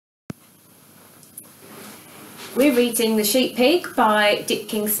We're reading The Sheep Pig by Dick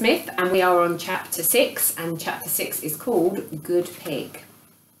King-Smith, and we are on chapter 6, and chapter 6 is called Good Pig.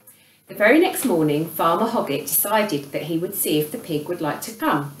 The very next morning, Farmer Hoggett decided that he would see if the pig would like to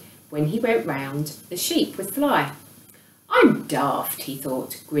come. When he went round the sheep with Fly. "I'm daft," he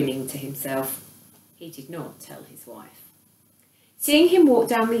thought, grinning to himself. He did not tell his wife. Seeing him walk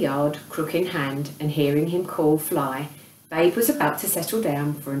down the yard, crook in hand, and hearing him call Fly, Babe was about to settle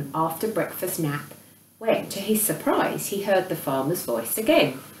down for an after-breakfast nap, when, to his surprise, he heard the farmer's voice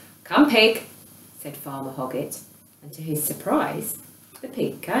again. "Come, pig," said Farmer Hoggett, and to his surprise, the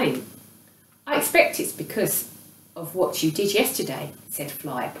pig came. "I expect it's because of what you did yesterday," said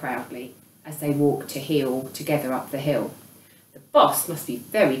Fly proudly, as they walked to heel together up the hill. "The boss must be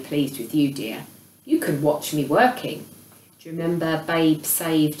very pleased with you, dear. You can watch me working. Do you remember Babe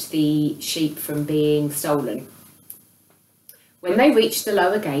saved the sheep from being stolen?" When they reached the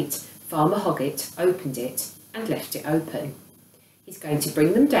lower gate, Farmer Hoggett opened it and left it open. "He's going to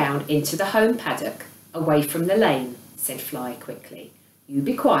bring them down into the home paddock, away from the lane," said Fly quickly. "You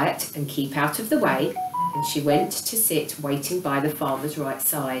be quiet and keep out of the way," and she went to sit waiting by the farmer's right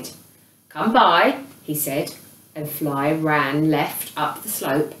side. "Come by," he said, and Fly ran left up the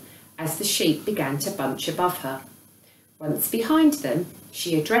slope as the sheep began to bunch above her. Once behind them,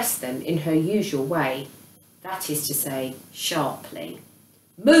 she addressed them in her usual way, that is to say, sharply.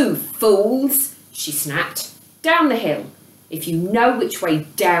 "Move, fools," she snapped. "Down the hill, if you know which way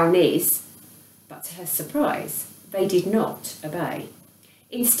down is." But to her surprise, they did not obey.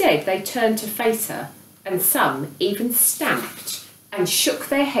 Instead, they turned to face her, and some even stamped and shook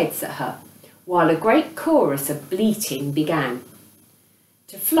their heads at her, while a great chorus of bleating began.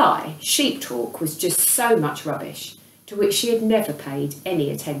 To Fly, sheep talk was just so much rubbish, to which she had never paid any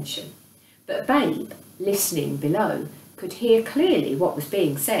attention. But Babe, listening below, could hear clearly what was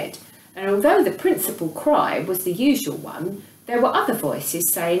being said, and although the principal cry was the usual one, there were other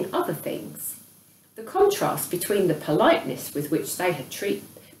voices saying other things. The contrast between the politeness with which they had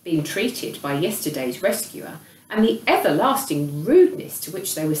been treated by yesterday's rescuer and the everlasting rudeness to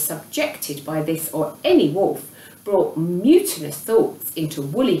which they were subjected by this or any wolf brought mutinous thoughts into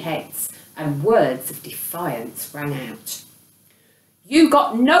woolly heads, and words of defiance rang out. "You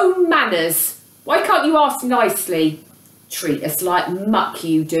got no manners! Why can't you ask nicely? Treat us like muck,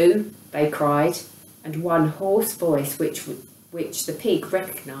 you do," they cried, and one hoarse voice, which the pig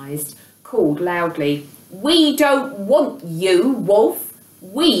recognised, called loudly, "We don't want you, wolf,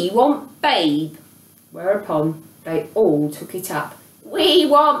 we want Babe." Whereupon they all took it up. "We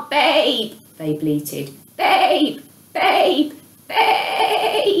want Babe," they bleated. "Babe, Babe,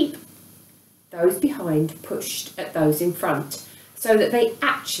 Babe." Those behind pushed at those in front, so that they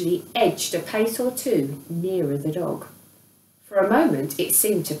actually edged a pace or two nearer the dog. For a moment it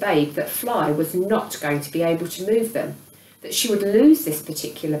seemed to Babe that Fly was not going to be able to move them, that she would lose this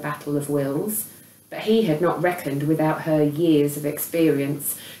particular battle of wills, but he had not reckoned without her years of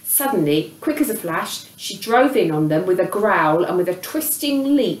experience. Suddenly, quick as a flash, she drove in on them with a growl, and with a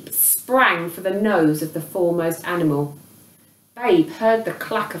twisting leap sprang for the nose of the foremost animal. Babe heard the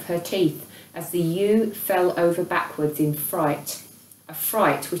clack of her teeth as the ewe fell over backwards in fright, a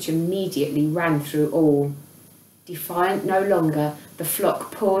fright which immediately ran through all. Defiant no longer, the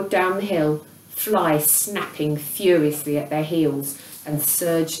flock poured down the hill, Fly snapping furiously at their heels, and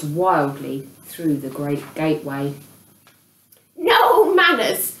surged wildly through the great gateway. "No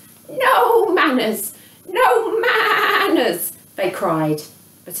manners! No manners! No manners!" they cried,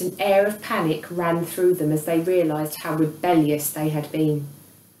 but an air of panic ran through them as they realised how rebellious they had been,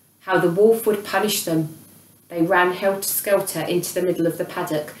 how the wolf would punish them. They ran helter-skelter into the middle of the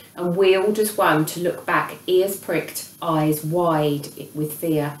paddock and wheeled as one to look back, ears pricked, eyes wide with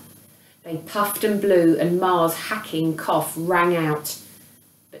fear. They puffed and blew, and Ma's hacking cough rang out.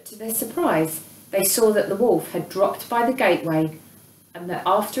 But to their surprise, they saw that the wolf had dropped by the gateway, and that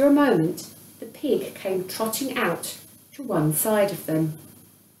after a moment the pig came trotting out to one side of them.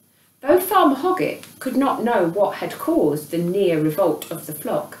 Though Farmer Hoggett could not know what had caused the near revolt of the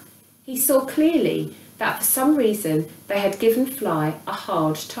flock, he saw clearly that for some reason they had given Fly a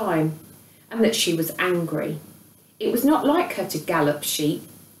hard time, and that she was angry. It was not like her to gallop sheep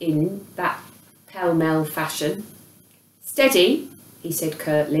in that pell-mell fashion. "Steady," he said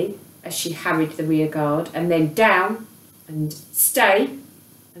curtly, as she harried the rear guard, and then "down," and "stay,"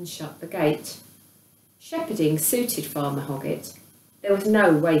 and shut the gate. Shepherding suited Farmer Hoggett. There was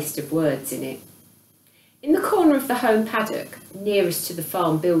no waste of words in it. In the corner of the home paddock, nearest to the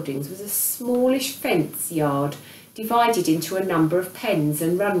farm buildings, was a smallish fence yard divided into a number of pens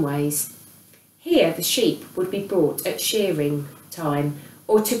and runways. Here the sheep would be brought at shearing time,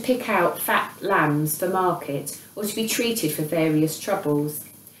 or to pick out fat lambs for market, or to be treated for various troubles.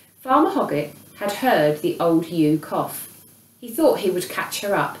 Farmer Hoggett had heard the old ewe cough. He thought he would catch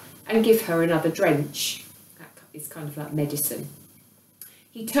her up and give her another drench. That is kind of like medicine.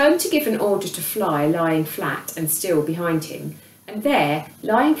 He turned to give an order to Fly, lying flat and still behind him, and there,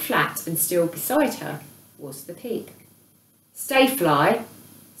 lying flat and still beside her, was the pig. "Stay, Fly,"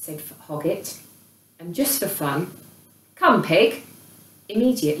 said Hoggett, "and just for fun, come, pig."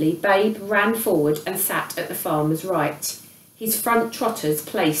 Immediately, Babe ran forward and sat at the farmer's right, his front trotters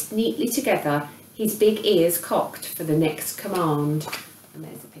placed neatly together, his big ears cocked for the next command. And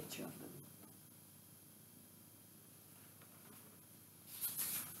there's a picture of them.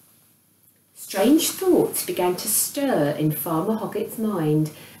 Strange thoughts began to stir in Farmer Hoggett's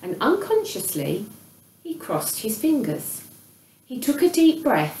mind, and unconsciously he crossed his fingers. He took a deep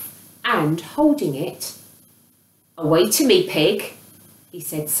breath and, holding it, "Away to me, pig," he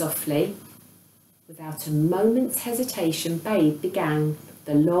said softly. Without a moment's hesitation, Babe began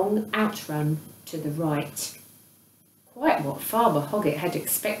the long outrun to the right. Quite what Farmer Hoggett had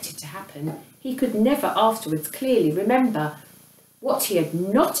expected to happen, he could never afterwards clearly remember. What he had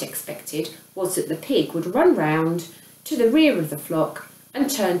not expected was that the pig would run round to the rear of the flock and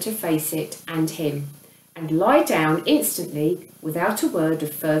turn to face it and him, and lie down instantly without a word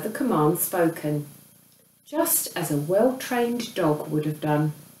of further command spoken, just as a well-trained dog would have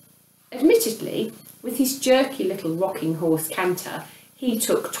done. Admittedly, with his jerky little rocking horse canter, he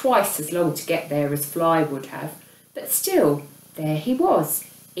took twice as long to get there as Fly would have, but still, there he was,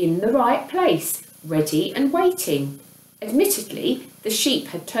 in the right place, ready and waiting. Admittedly, the sheep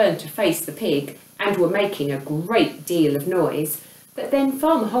had turned to face the pig and were making a great deal of noise, but then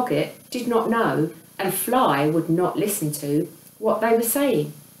Farmer Hoggett did not know, and Fly would not listen to, what they were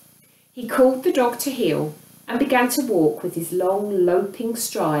saying. He called the dog to heel and began to walk with his long, loping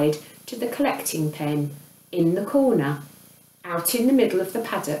stride to the collecting pen in the corner. Out in the middle of the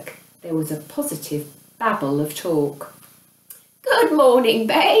paddock there was a positive babble of talk. "Good morning,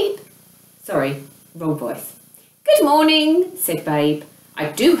 Babe." Sorry, wrong voice. "Good morning," said Babe. "I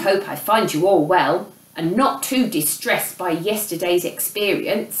do hope I find you all well and not too distressed by yesterday's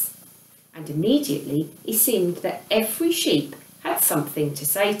experience." And immediately it seemed that every sheep had something to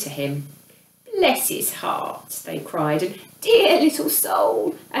say to him. "Bless his heart," they cried, and "Dear little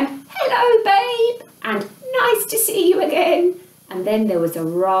soul," and "Hello, Babe," and "Nice to see you again." And then there was a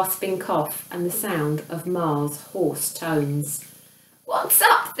rasping cough and the sound of Ma's hoarse tones. "What's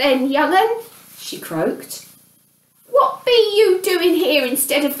up then, young un?" she croaked. "What be you doing here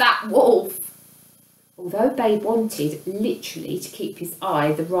instead of that wolf?" Although Babe wanted literally to keep his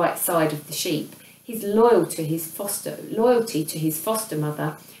eye the right side of the sheep, his loyalty to his foster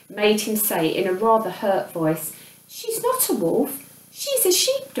mother made him say in a rather hurt voice, "She's not a wolf, she's a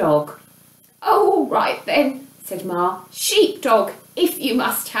sheepdog." "Oh, all right then," said Ma, "sheepdog, if you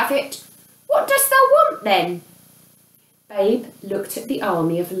must have it. What dost thou want then?" Babe looked at the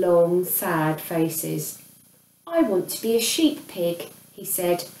army of long, sad faces. "I want to be a sheep pig," he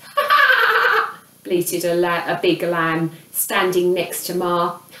said. "Ha ha!" bleated a big lamb standing next to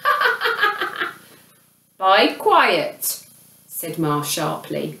Ma. "Bide quiet," said Ma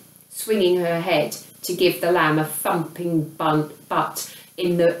sharply, swinging her head to give the lamb a thumping butt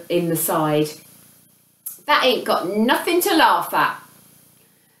in the side. "That ain't got nothing to laugh at."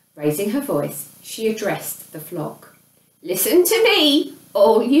 Raising her voice, she addressed the flock. "Listen to me,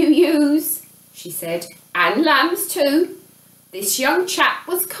 all you ewes," she said, "and lambs too. This young chap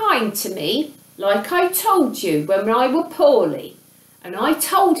was kind to me, like I told you when I were poorly, and I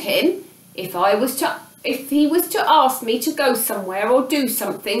told him if he was to ask me to go somewhere or do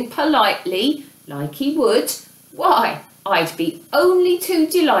something politely, like he would, why, I'd be only too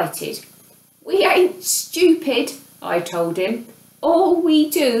delighted. We ain't stupid, I told him. All we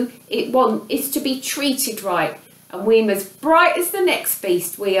do is to be treated right, and we'm as bright as the next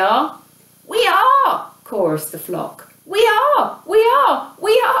beast, we are." "We are," chorused the flock. "We are, we are,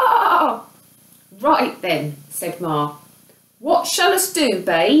 we are." "Right then," said Ma. "What shall us do,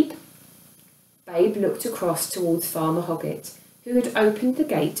 Babe?" Babe looked across towards Farmer Hoggett, who had opened the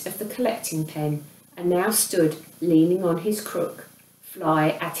gate of the collecting pen and now stood leaning on his crook,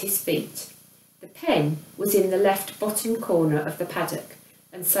 Fly at his feet. The pen was in the left bottom corner of the paddock,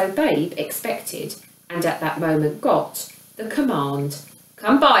 and so Babe expected, and at that moment got, the command,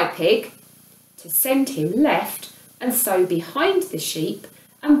 "Come by, pig," to send him left and so behind the sheep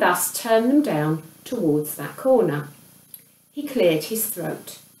and thus turn them down towards that corner. He cleared his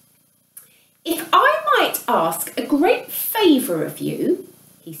throat. "If I might ask a great favour of you,"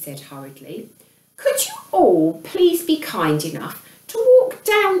 he said hurriedly, "could you all please be kind enough to walk walk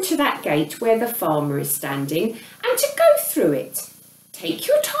down to that gate where the farmer is standing and to go through it. Take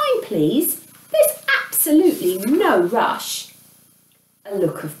your time, please. There's absolutely no rush." A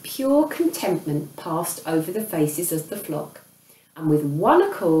look of pure contentment passed over the faces of the flock, and with one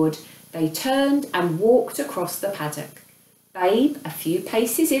accord they turned and walked across the paddock. Babe a few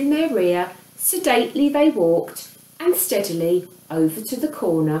paces in their rear, sedately they walked, and steadily over to the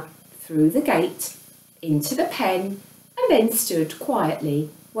corner, through the gate, into the pen, and then stood quietly,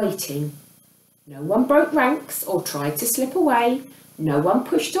 waiting. No one broke ranks or tried to slip away, no one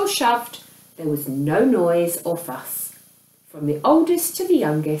pushed or shoved, there was no noise or fuss. From the oldest to the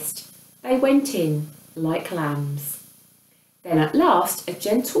youngest, they went in like lambs. Then at last a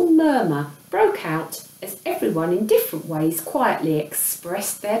gentle murmur broke out as everyone in different ways quietly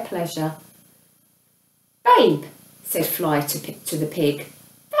expressed their pleasure. "Babe," said Fly to the pig,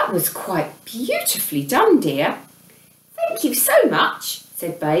 "that was quite beautifully done, dear." "Thank you so much,"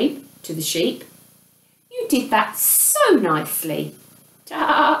 said Babe to the sheep. "You did that so nicely."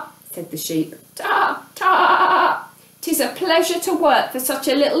 "Ta," said the sheep. "Ta, ta. 'Tis a pleasure to work for such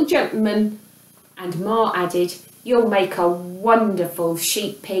a little gentleman." And Ma added, "You'll make a wonderful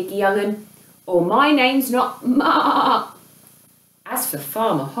sheep pig, young'un, or my name's not Ma." As for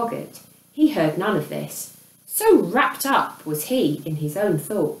Farmer Hoggett, he heard none of this. So wrapped up was he in his own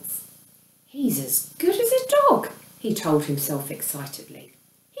thoughts. "He's as good as a dog," he told himself excitedly.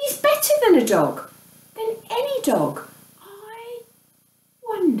 "He's better than a dog, than any dog. I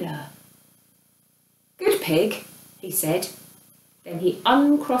wonder." "Good pig," he said. Then he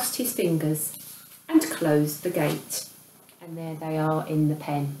uncrossed his fingers and closed the gate. And there they are in the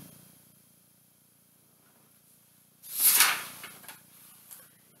pen.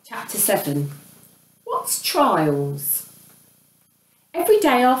 Chapter 7. What's trials? Every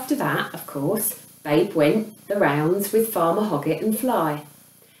day after that, of course, Babe went the rounds with Farmer Hoggett and Fly.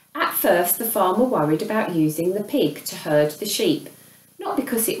 At first the farmer worried about using the pig to herd the sheep, not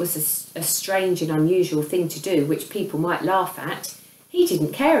because it was a strange and unusual thing to do which people might laugh at. He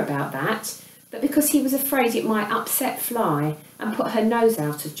didn't care about that, but because he was afraid it might upset Fly and put her nose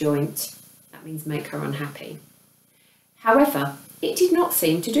out of joint. That means make her unhappy. However, it did not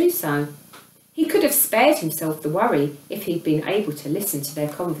seem to do so. He could have spared himself the worry if he'd been able to listen to their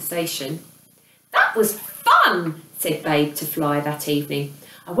conversation. "That was fun," said Babe to Fly that evening.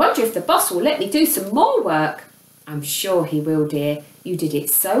 "I wonder if the boss will let me do some more work." "I'm sure he will, dear. You did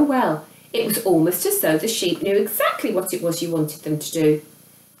it so well. It was almost as though the sheep knew exactly what it was you wanted them to do."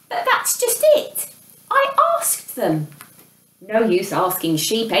 "But that's just it. I asked them." "No use asking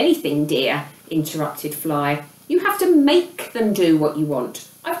sheep anything, dear," interrupted Fly. "You have to make them do what you want.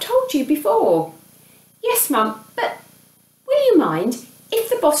 I've told you before." "Yes, Mum, but will you mind if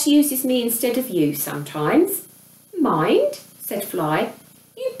the boss uses me instead of you sometimes?" "Mind?" said Fly.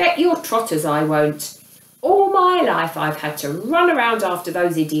 "You bet your trotters I won't. All my life I've had to run around after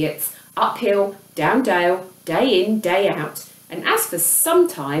those idiots, uphill, down dale, day in, day out. And as for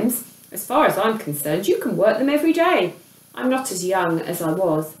sometimes, as far as I'm concerned, you can work them every day. I'm not as young as I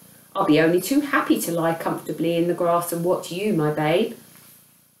was. I'll be only too happy to lie comfortably in the grass and watch you, my babe."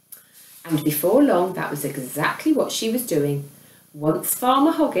 And before long that was exactly what she was doing. Once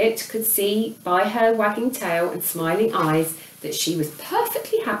Farmer Hoggett could see by her wagging tail and smiling eyes that she was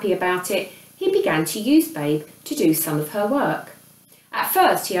perfectly happy about it, he began to use Babe to do some of her work. At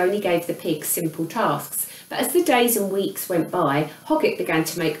first he only gave the pig simple tasks, but as the days and weeks went by, Hoggett began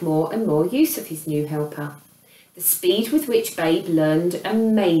to make more and more use of his new helper. The speed with which Babe learned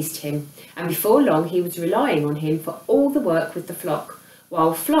amazed him, and before long he was relying on him for all the work with the flock,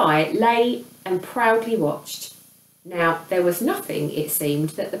 while Fly lay and proudly watched. Now there was nothing, it seemed,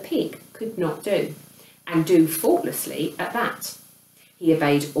 that the pig could not do, and do faultlessly at that. He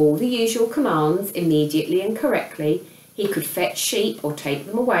obeyed all the usual commands immediately and correctly. He could fetch sheep or take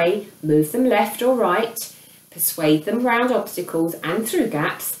them away, move them left or right, persuade them round obstacles and through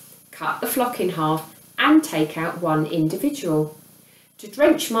gaps, cut the flock in half and take out one individual. To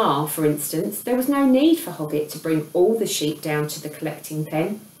drench Ma, for instance, there was no need for Hoggett to bring all the sheep down to the collecting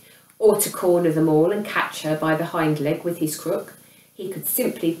pen, or to corner them all and catch her by the hind leg with his crook. He could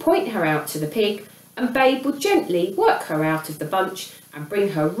simply point her out to the pig, and Babe would gently work her out of the bunch and bring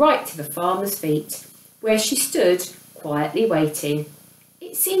her right to the farmer's feet, where she stood quietly waiting.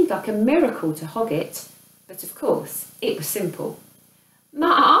 It seemed like a miracle to Hoggett, but of course it was simple.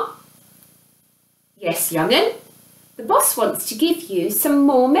 "Ma?" "Yes, young'un?" "The boss wants to give you some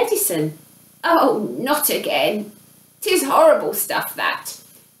more medicine." "Oh, not again. 'Tis horrible stuff, that.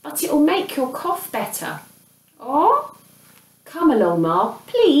 But it'll make your cough better." "Oh?" "Come along, Ma,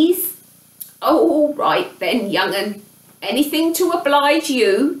 please." "Oh, all right then, young'un." Anything to oblige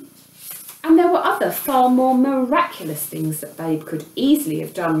you." And there were other far more miraculous things that Babe could easily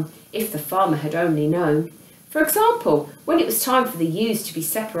have done if the farmer had only known. For example, when it was time for the ewes to be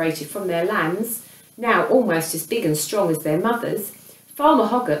separated from their lambs, now almost as big and strong as their mothers, Farmer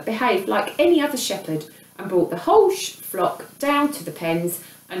Hoggett behaved like any other shepherd and brought the whole flock down to the pens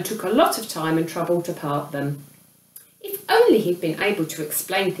and took a lot of time and trouble to part them. If only he'd been able to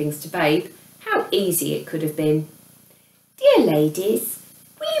explain things to Babe, how easy it could have been. "Dear ladies,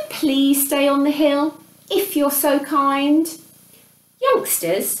 will you please stay on the hill, if you're so kind?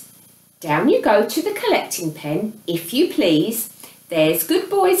 Youngsters, down you go to the collecting pen, if you please. There's good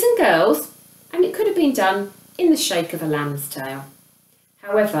boys and girls," and it could have been done in the shake of a lamb's tail.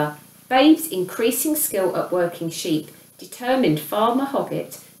 However, Babe's increasing skill at working sheep determined Farmer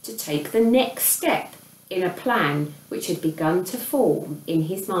Hoggett to take the next step in a plan which had begun to form in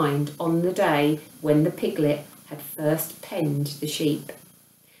his mind on the day when the piglet had first penned the sheep.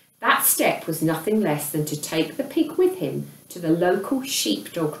 That step was nothing less than to take the pig with him to the local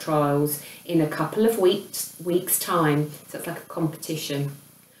sheepdog trials in a couple of weeks' time, so it's like a competition.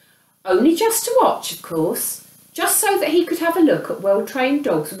 Only just to watch, of course, just so that he could have a look at well-trained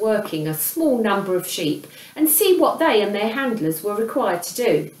dogs working a small number of sheep and see what they and their handlers were required to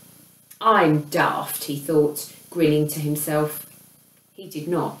do. "I'm daft," he thought, grinning to himself. He did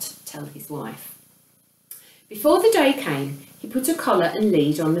not tell his wife. Before the day came, he put a collar and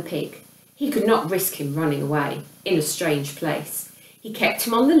lead on the pig. He could not risk him running away in a strange place. He kept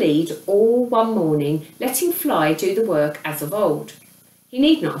him on the lead all one morning, letting Fly do the work as of old. He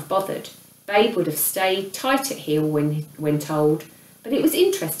need not have bothered. Babe would have stayed tight at heel when told, but it was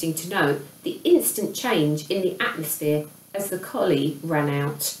interesting to note the instant change in the atmosphere as the collie ran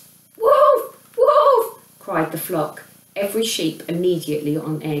out. "Wolf! Wolf!" cried the flock, every sheep immediately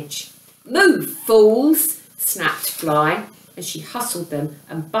on edge. "Move, fools!" snapped Fly, as she hustled them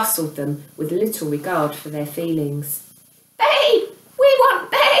and bustled them with little regard for their feelings. "Babe! We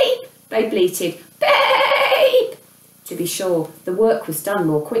want Babe!" they bleated. "Babe!" To be sure, the work was done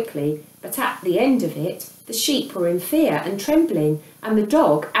more quickly, but at the end of it, the sheep were in fear and trembling, and the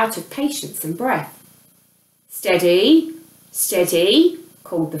dog out of patience and breath. "Steady! Steady!"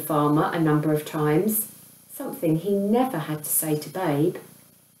 called the farmer a number of times, something he never had to say to Babe.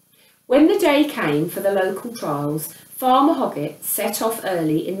 When the day came for the local trials, Farmer Hoggett set off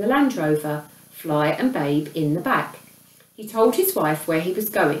early in the Land Rover, Fly and Babe in the back. He told his wife where he was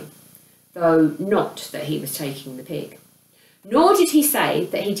going, though not that he was taking the pig. Nor did he say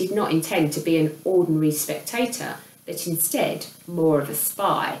that he did not intend to be an ordinary spectator, but instead more of a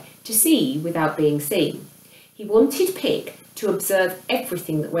spy, to see without being seen. He wanted Pig to observe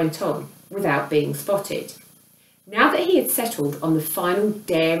everything that went on without being spotted. Now that he had settled on the final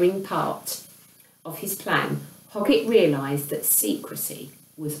daring part of his plan, Hoggett realised that secrecy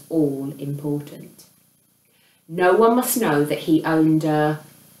was all important. No one must know that he owned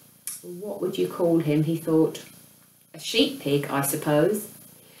what would you call him, he thought. A sheep pig, I suppose.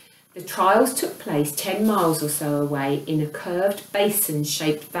 The trials took place 10 miles or so away in a curved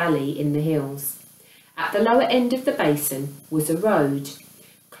basin-shaped valley in the hills. At the lower end of the basin was a road.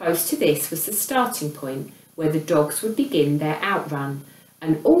 Close to this was the starting point where the dogs would begin their outrun,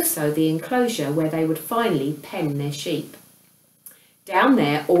 and also the enclosure where they would finally pen their sheep. Down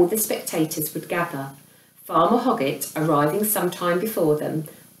there all the spectators would gather. Farmer Hoggett, arriving some time before them,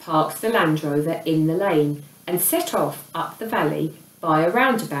 parked the Land Rover in the lane and set off up the valley by a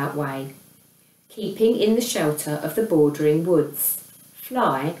roundabout way, keeping in the shelter of the bordering woods,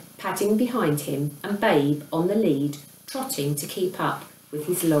 Fly padding behind him and Babe on the lead, trotting to keep up with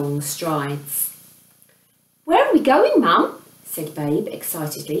his long strides. "Where are we going, Mum?" said Babe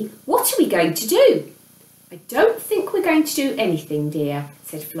excitedly. "What are we going to do?" "I don't think we're going to do anything, dear,"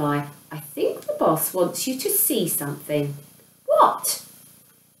 said Fly. "I think the boss wants you to see something." "What?"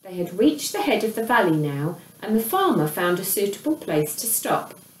 They had reached the head of the valley now, and the farmer found a suitable place to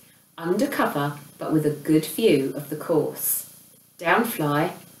stop, under cover but with a good view of the course. "Down,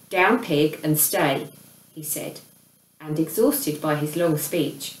 Fly, down, Pig, and stay," he said, and exhausted by his long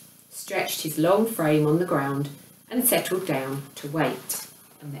speech, stretched his long frame on the ground and settled down to wait.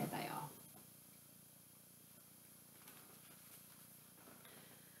 And there they are.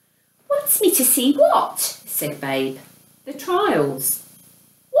 "Wants me to see what?" said Babe. "The trials."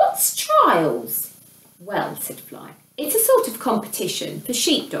 "What's trials?" "Well," said Fly, "it's a sort of competition for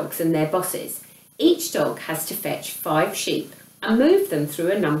sheepdogs and their bosses. Each dog has to fetch 5 sheep and move them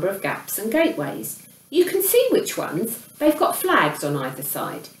through a number of gaps and gateways. You can see which ones. They've got flags on either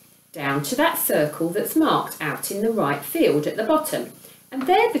side. Down to that circle that's marked out in the right field at the bottom, and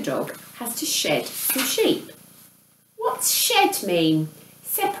there the dog has to shed some sheep." What's shed mean?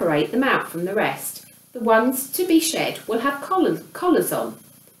 Separate them out from the rest. The ones to be shed will have collars on.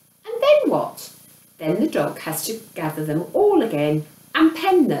 And then what? Then the dog has to gather them all again and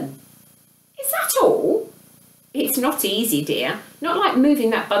pen them. Is that all? It's not easy, dear. Not like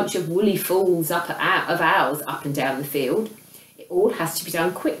moving that bunch of woolly fools of ours up and down the field. It all has to be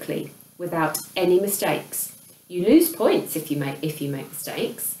done quickly, without any mistakes. You lose points if you make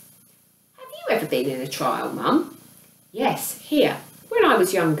mistakes. Have you ever been in a trial, Mum? Yes, here, when I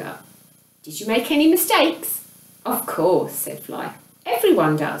was younger. Did you make any mistakes? Of course, said Fly.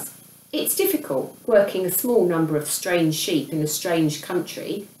 Everyone does. It's difficult, working a small number of strange sheep in a strange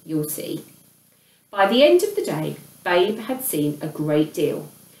country, you'll see. By the end of the day, Babe had seen a great deal.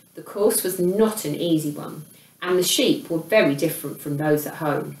 The course was not an easy one, and the sheep were very different from those at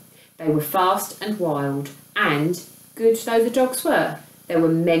home. They were fast and wild, and, good though the dogs were, there were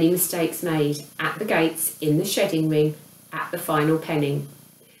many mistakes made at the gates, in the shedding ring, at the final penning.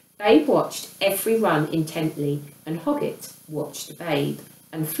 Babe watched every run intently, and Hoggett watched Babe,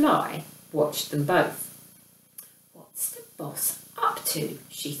 and Fly watched them both. What's the boss up to,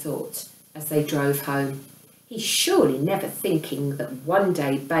 she thought, as they drove home. He's surely never thinking that one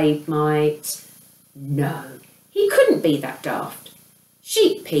day Babe might... No, he couldn't be that daft.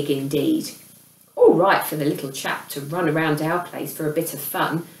 Sheep pig indeed. All right for the little chap to run around our place for a bit of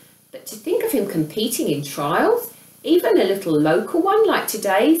fun, but to think of him competing in trials, even a little local one like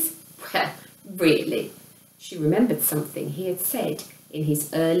today's, well, really. She remembered something he had said in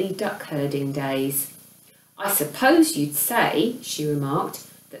his early duck herding days. I suppose you'd say, she remarked,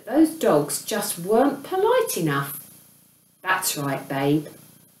 that those dogs just weren't polite enough. That's right, Babe.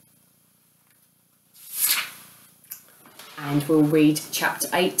 And we'll read chapter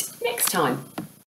 8 next time.